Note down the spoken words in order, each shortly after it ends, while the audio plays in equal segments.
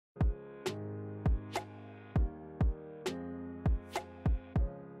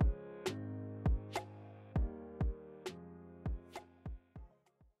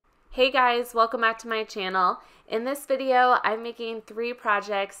Hey guys, welcome back to my channel. In this video, I'm making 3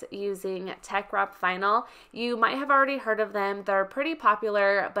 projects using Teckwrap vinyl. You might have already heard of them. They're pretty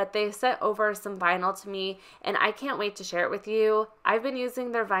popular, but they sent over some vinyl to me and I can't wait to share it with you. I've been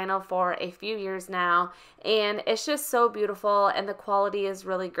using their vinyl for a few years now and it's just so beautiful and the quality is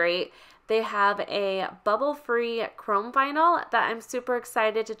really great. They have a bubble-free chrome vinyl that I'm super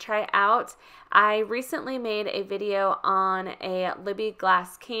excited to try out. I recently made a video on a Libby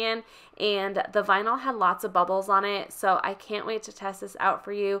glass can and the vinyl had lots of bubbles on it, so I can't wait to test this out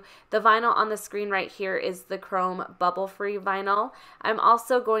for you. The vinyl on the screen right here is the chrome bubble-free vinyl. I'm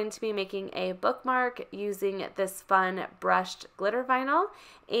also going to be making a bookmark using this fun brushed glitter vinyl,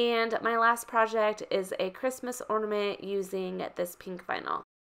 and my last project is a Christmas ornament using this pink vinyl.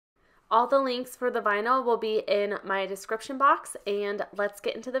 All the links for the vinyl will be in my description box, and let's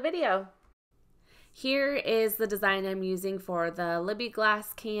get into the video. Here is the design I'm using for the Libby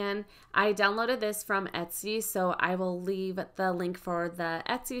glass can. I downloaded this from Etsy, so I will leave the link for the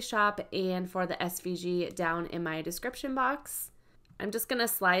Etsy shop and for the SVG down in my description box. I'm just going to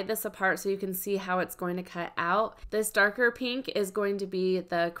slide this apart so you can see how it's going to cut out. This darker pink is going to be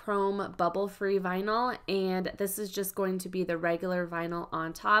the chrome bubble-free vinyl, and this is just going to be the regular vinyl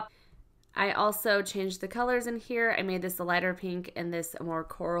on top. I also changed the colors in here. I made this a lighter pink and this a more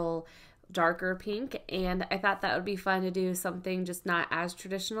coral darker pink, and I thought that would be fun to do something just not as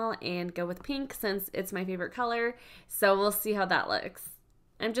traditional and go with pink since it's my favorite color, so we'll see how that looks.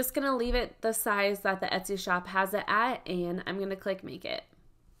 I'm just going to leave it the size that the Etsy shop has it at, and I'm going to click make it.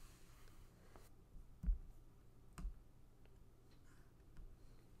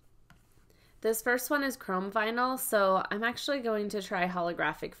 This first one is chrome vinyl, so I'm actually going to try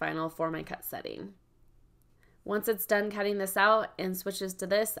holographic vinyl for my cut setting. Once it's done cutting this out and switches to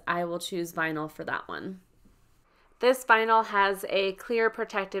this, I will choose vinyl for that one. This vinyl has a clear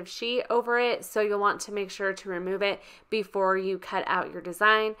protective sheet over it, so you'll want to make sure to remove it before you cut out your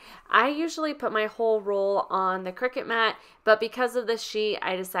design. I usually put my whole roll on the Cricut mat, but because of this sheet,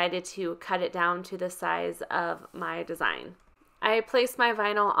 I decided to cut it down to the size of my design. I placed my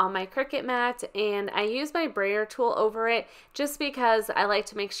vinyl on my Cricut mat and I use my brayer tool over it just because I like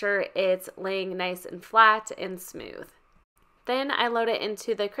to make sure it's laying nice and flat and smooth. Then I load it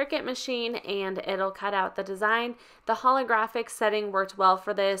into the Cricut machine and it'll cut out the design. The holographic setting worked well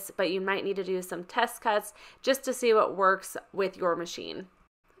for this, but you might need to do some test cuts just to see what works with your machine.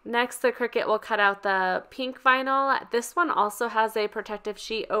 Next, the Cricut will cut out the pink vinyl. This one also has a protective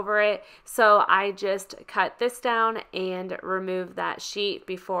sheet over it, so I just cut this down and remove that sheet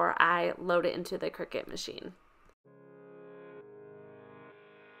before I load it into the Cricut machine.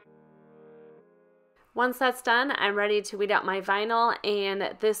 Once that's done, I'm ready to weed out my vinyl,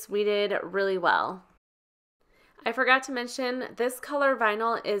 and this weeded really well. I forgot to mention, this color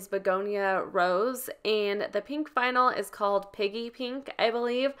vinyl is Begonia Rose, and the pink vinyl is called Piggy Pink, I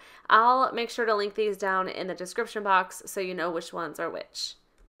believe. I'll make sure to link these down in the description box so you know which ones are which.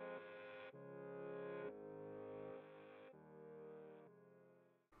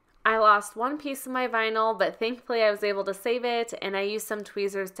 I lost one piece of my vinyl, but thankfully I was able to save it, and I used some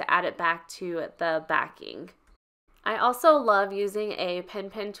tweezers to add it back to the backing. I also love using a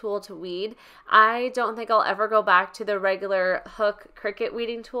pen tool to weed. I don't think I'll ever go back to the regular hook Cricut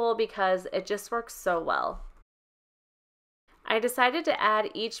weeding tool because it just works so well. I decided to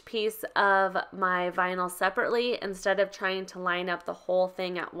add each piece of my vinyl separately instead of trying to line up the whole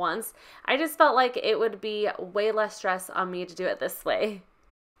thing at once. I just felt like it would be way less stress on me to do it this way.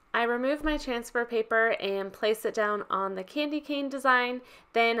 I remove my transfer paper and place it down on the candy cane design.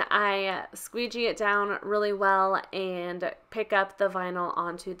 Then I squeegee it down really well and pick up the vinyl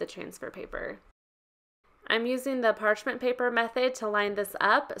onto the transfer paper. I'm using the parchment paper method to line this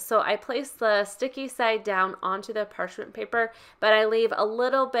up, so I place the sticky side down onto the parchment paper, but I leave a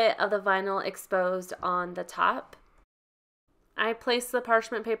little bit of the vinyl exposed on the top. I place the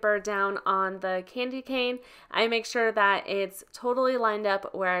parchment paper down on the candy cane. I make sure that it's totally lined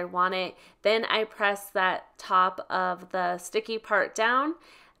up where I want it. Then I press that top of the sticky part down.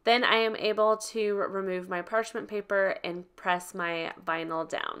 Then I am able to remove my parchment paper and press my vinyl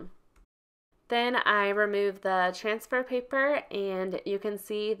down. Then I remove the transfer paper and you can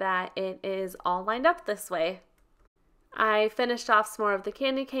see that it is all lined up this way. I finished off some more of the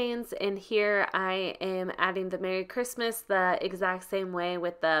candy canes, and here I am adding the Merry Christmas the exact same way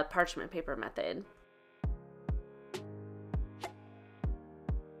with the parchment paper method.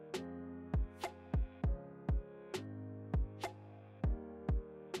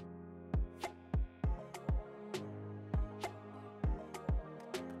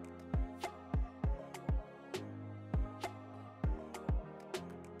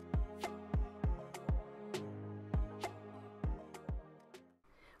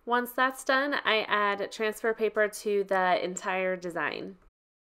 Once that's done, I add transfer paper to the entire design.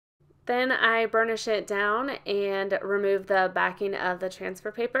 Then I burnish it down and remove the backing of the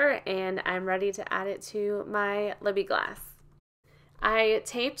transfer paper, and I'm ready to add it to my Libby glass. I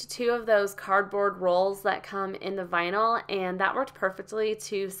taped 2 of those cardboard rolls that come in the vinyl, and that worked perfectly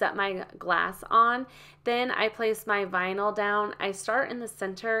to set my glass on. Then I place my vinyl down. I start in the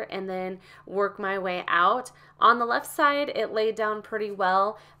center and then work my way out. On the left side, it laid down pretty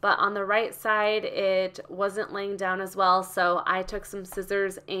well, but on the right side, it wasn't laying down as well, so I took some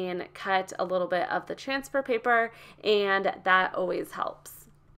scissors and cut a little bit of the transfer paper, and that always helps.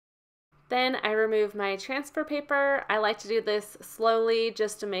 Then I remove my transfer paper. I like to do this slowly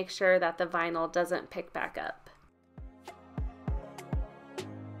just to make sure that the vinyl doesn't pick back up.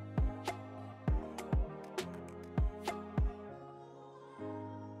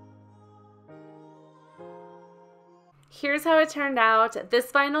 Here's how it turned out.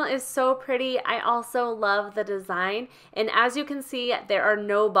 This vinyl is so pretty. I also love the design, and as you can see, there are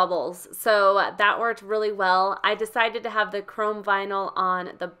no bubbles, so that worked really well. I decided to have the chrome vinyl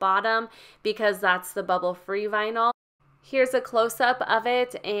on the bottom because that's the bubble-free vinyl. Here's a close-up of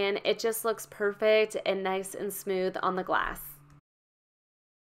it, and it just looks perfect and nice and smooth on the glass.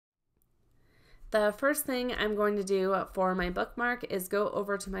 The first thing I'm going to do for my bookmark is go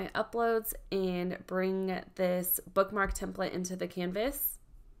over to my uploads and bring this bookmark template into the canvas.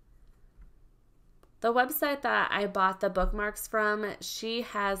 The website that I bought the bookmarks from, she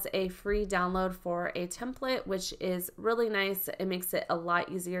has a free download for a template, which is really nice. It makes it a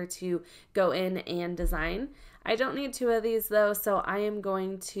lot easier to go in and design. I don't need 2 of these though, so I am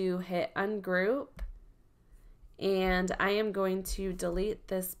going to hit ungroup, and I am going to delete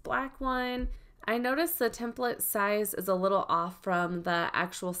this black one. I noticed the template size is a little off from the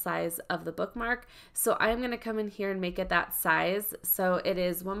actual size of the bookmark, so I'm going to come in here and make it that size. So it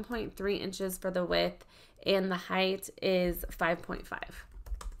is 1.3 inches for the width, and the height is 5.5.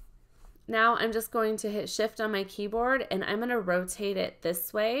 Now I'm just going to hit shift on my keyboard, and I'm going to rotate it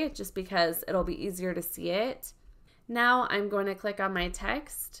this way just because it'll be easier to see it. Now I'm going to click on my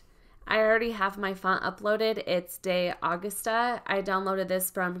text. I already have my font uploaded. It's De Augusta. I downloaded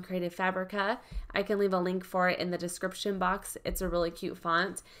this from Creative Fabrica. I can leave a link for it in the description box. It's a really cute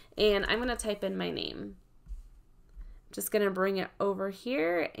font. And I'm going to type in my name. I'm just going to bring it over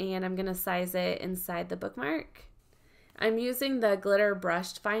here, and I'm going to size it inside the bookmark. I'm using the glitter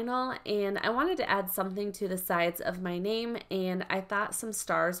brushed vinyl, and I wanted to add something to the sides of my name, and I thought some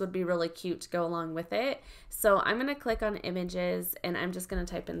stars would be really cute to go along with it. So I'm going to click on images, and I'm just going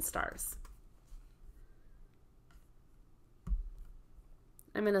to type in stars.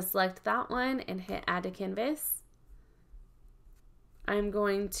 I'm going to select that one and hit add to canvas. I'm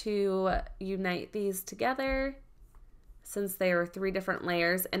going to unite these together since they are 3 different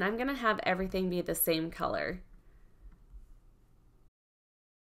layers, and I'm going to have everything be the same color.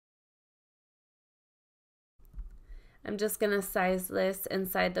 I'm just going to size this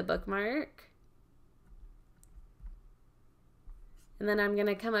inside the bookmark. And then I'm going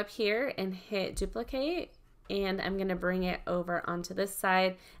to come up here and hit duplicate, and I'm going to bring it over onto this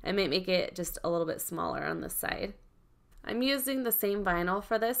side. I might make it just a little bit smaller on this side. I'm using the same vinyl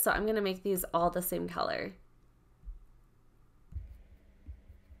for this, so I'm going to make these all the same color.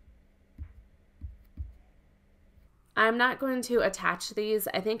 I'm not going to attach these.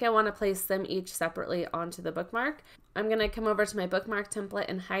 I think I want to place them each separately onto the bookmark. I'm going to come over to my bookmark template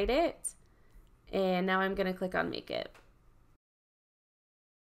and hide it. And now I'm going to click on Make It.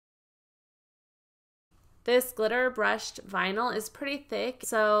 This glitter brushed vinyl is pretty thick,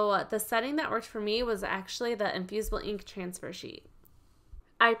 so the setting that worked for me was actually the infusible ink transfer sheet.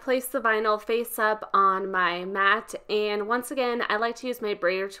 I placed the vinyl face up on my mat, and once again, I like to use my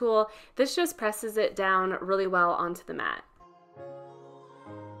brayer tool. This just presses it down really well onto the mat.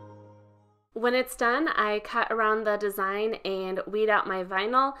 When it's done, I cut around the design and weed out my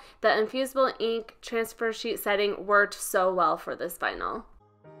vinyl. The infusible ink transfer sheet setting worked so well for this vinyl.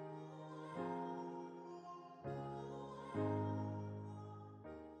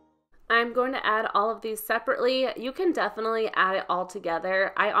 I'm going to add all of these separately. You can definitely add it all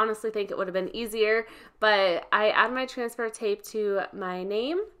together. I honestly think it would have been easier, but I add my transfer tape to my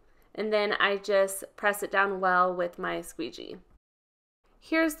name, and then I just press it down well with my squeegee.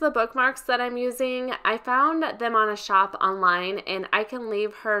 Here's the bookmarks that I'm using. I found them on a shop online, and I can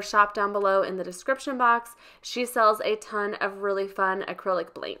leave her shop down below in the description box. She sells a ton of really fun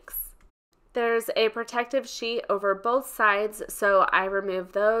acrylic blanks. There's a protective sheet over both sides, so I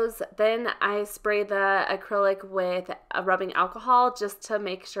remove those. Then I spray the acrylic with a rubbing alcohol just to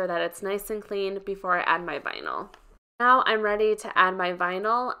make sure that it's nice and clean before I add my vinyl. Now I'm ready to add my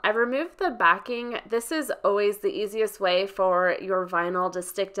vinyl. I removed the backing. This is always the easiest way for your vinyl to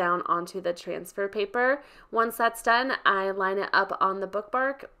stick down onto the transfer paper. Once that's done, I line it up on the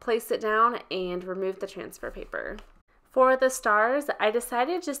bookmark, place it down, and remove the transfer paper. For the stars, I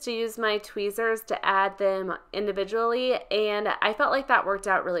decided just to use my tweezers to add them individually, and I felt like that worked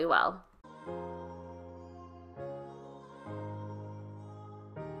out really well.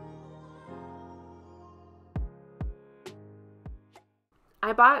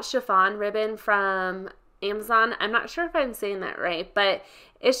 I bought chiffon ribbon from Amazon. I'm not sure if I'm saying that right, but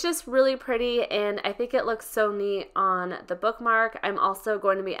it's just really pretty and I think it looks so neat on the bookmark. I'm also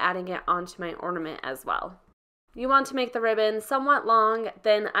going to be adding it onto my ornament as well. You want to make the ribbon somewhat long,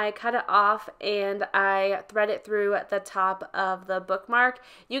 then I cut it off and I thread it through the top of the bookmark.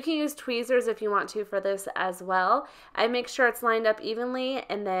 You can use tweezers if you want to for this as well. I make sure it's lined up evenly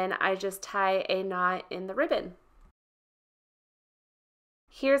and then I just tie a knot in the ribbon.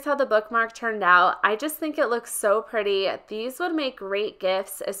 Here's how the bookmark turned out. I just think it looks so pretty. These would make great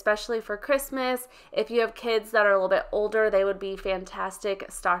gifts, especially for Christmas. If you have kids that are a little bit older, they would be fantastic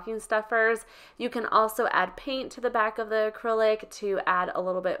stocking stuffers. You can also add paint to the back of the acrylic to add a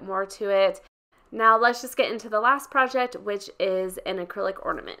little bit more to it. Now let's just get into the last project, which is an acrylic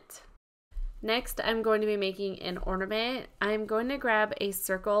ornament. Next, I'm going to be making an ornament. I'm going to grab a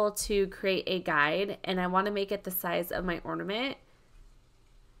circle to create a guide, and I want to make it the size of my ornament.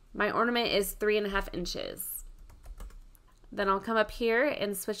 My ornament is 3.5 inches. Then I'll come up here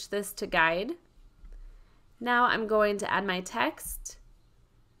and switch this to guide. Now I'm going to add my text.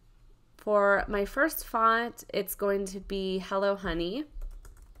 For my first font, it's going to be Hello Honey.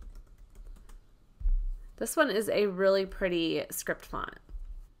 This one is a really pretty script font.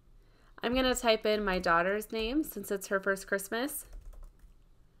 I'm going to type in my daughter's name since it's her first Christmas.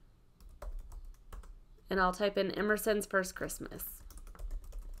 And I'll type in Emerson's first Christmas.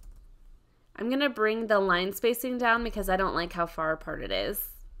 I'm going to bring the line spacing down because I don't like how far apart it is.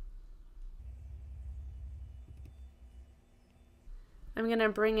 I'm going to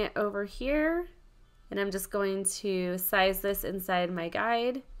bring it over here and I'm just going to size this inside my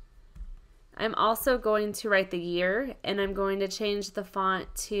guide. I'm also going to write the year and I'm going to change the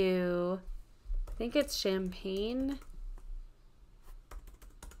font to, I think it's Champagne.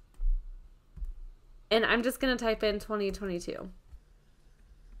 And I'm just going to type in 2022.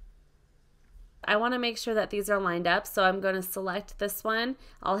 I want to make sure that these are lined up, so I'm going to select this one.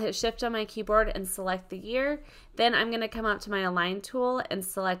 I'll hit Shift on my keyboard and select the year. Then I'm going to come up to my Align tool and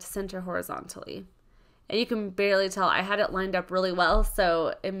select Center Horizontally. And you can barely tell I had it lined up really well,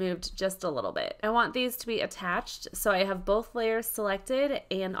 so it moved just a little bit. I want these to be attached, so I have both layers selected,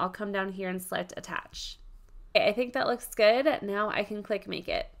 and I'll come down here and select Attach. Okay, I think that looks good. Now I can click Make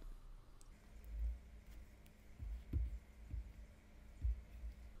It.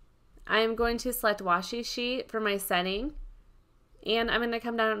 I'm going to select washi sheet for my setting, and I'm going to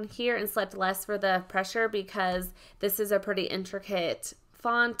come down here and select less for the pressure because this is a pretty intricate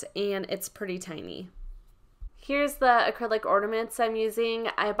font and it's pretty tiny. Here's the acrylic ornaments I'm using.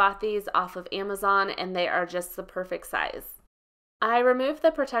 I bought these off of Amazon and they are just the perfect size. I removed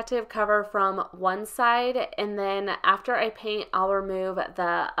the protective cover from one side and then after I paint I'll remove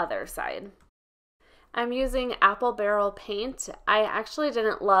the other side. I'm using apple barrel paint. I actually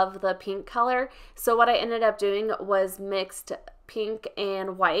didn't love the pink color, so what I ended up doing was mixed pink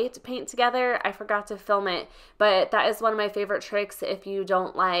and white paint together. I forgot to film it, but that is one of my favorite tricks if you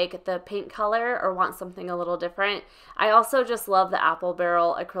don't like the paint color or want something a little different. I also just love the apple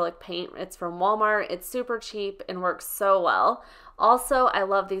barrel acrylic paint. It's from Walmart. It's super cheap and works so well. Also, I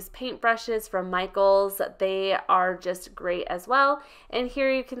love these paint brushes from Michaels. They are just great as well. And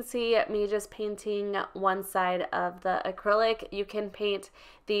here you can see me just painting one side of the acrylic. You can paint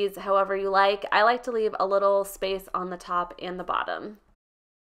these however you like. I like to leave a little space on the top and the bottom.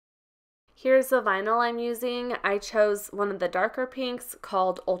 Here's the vinyl I'm using. I chose one of the darker pinks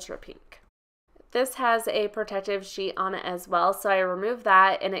called Ultra Pink. This has a protective sheet on it as well, so I removed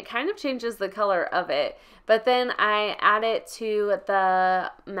that and it kind of changes the color of it. But then I add it to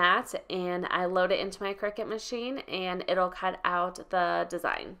the mat and I load it into my Cricut machine and it'll cut out the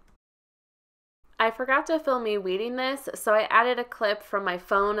design. I forgot to film me weeding this, so I added a clip from my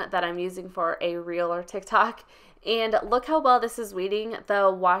phone that I'm using for a reel or TikTok. And look how well this is weeding. The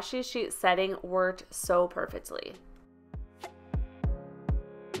washi sheet setting worked so perfectly.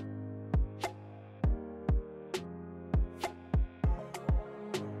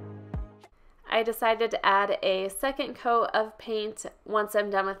 I decided to add a second coat of paint. Once I'm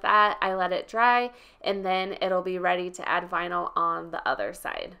done with that, I let it dry and then it'll be ready to add vinyl on the other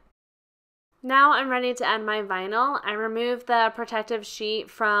side. Now I'm ready to add my vinyl. I remove the protective sheet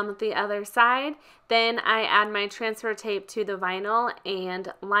from the other side. Then I add my transfer tape to the vinyl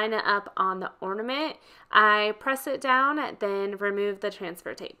and line it up on the ornament. I press it down, then remove the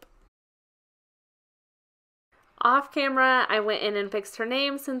transfer tape. Off camera, I went in and fixed her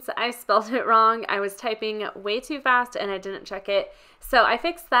name since I spelled it wrong. I was typing way too fast and I didn't check it. So I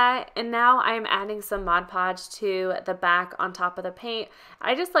fixed that, and now I'm adding some Mod Podge to the back on top of the paint.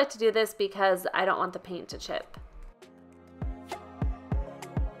 I just like to do this because I don't want the paint to chip.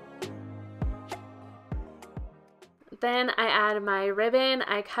 Then I add my ribbon.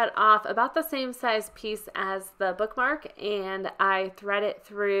 I cut off about the same size piece as the bookmark and I thread it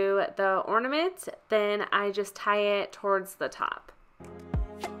through the ornament. Then I just tie it towards the top.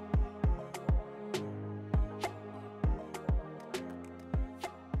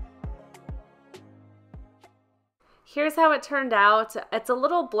 Here's how it turned out. It's a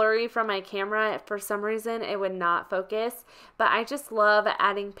little blurry from my camera. For some reason, it would not focus, but I just love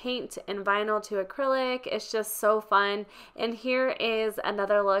adding paint and vinyl to acrylic. It's just so fun. And here is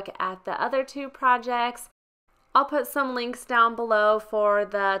another look at the other two projects. I'll put some links down below for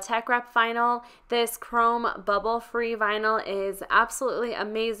the Teckwrap vinyl. This chrome bubble-free vinyl is absolutely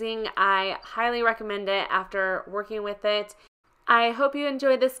amazing. I highly recommend it after working with it. I hope you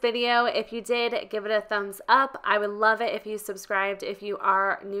enjoyed this video. If you did, give it a thumbs up. I would love it if you subscribed if you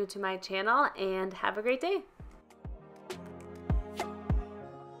are new to my channel, and have a great day.